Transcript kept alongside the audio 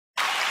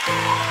All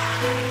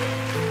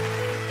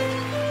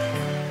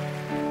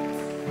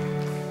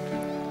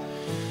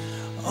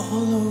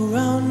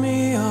around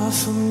me are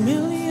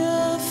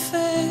familiar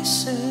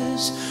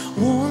faces,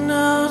 worn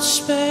out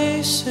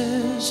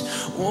spaces,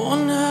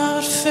 worn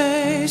out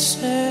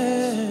faces,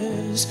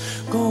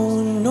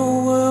 going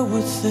nowhere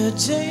with their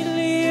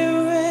daily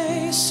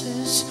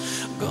races,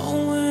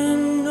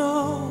 going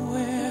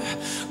nowhere,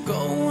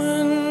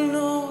 going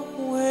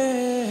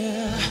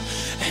nowhere.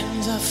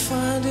 And I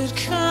find it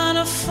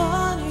kinda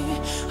funny,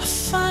 I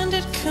find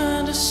it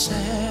kinda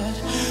sad.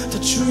 The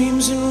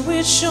dreams in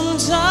which I'm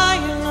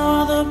dying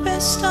are the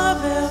best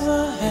I've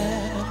ever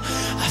had.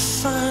 I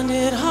find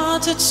it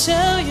hard to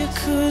tell you,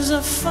 'cause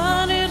I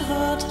find it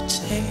hard to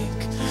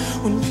take.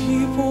 When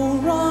people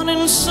run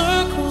in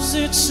circles,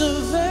 it's a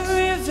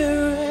very,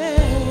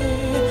 very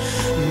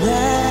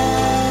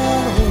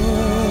mad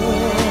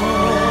world.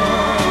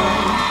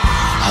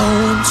 I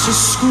went to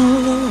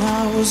school and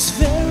I was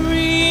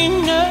very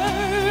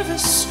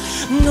nervous.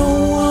 No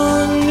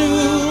one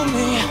knew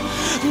me,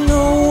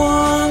 no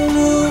one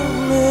knew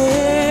me.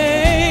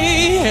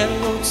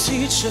 Hello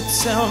teacher,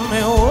 tell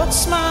me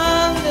what's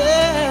my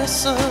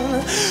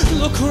lesson.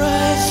 Look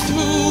right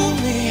through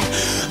me,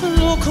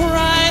 look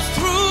right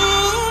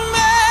through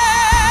me.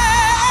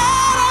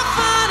 And I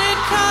find it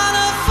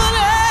kinda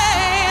funny,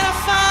 I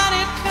find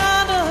it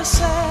kinda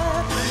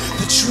sad.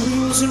 The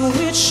dreams in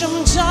which I'm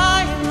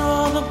dying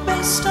are the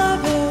best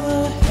I've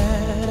ever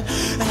had.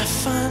 And I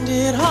find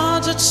it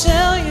hard to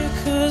tell you,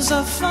 'cause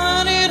I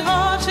find it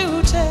hard to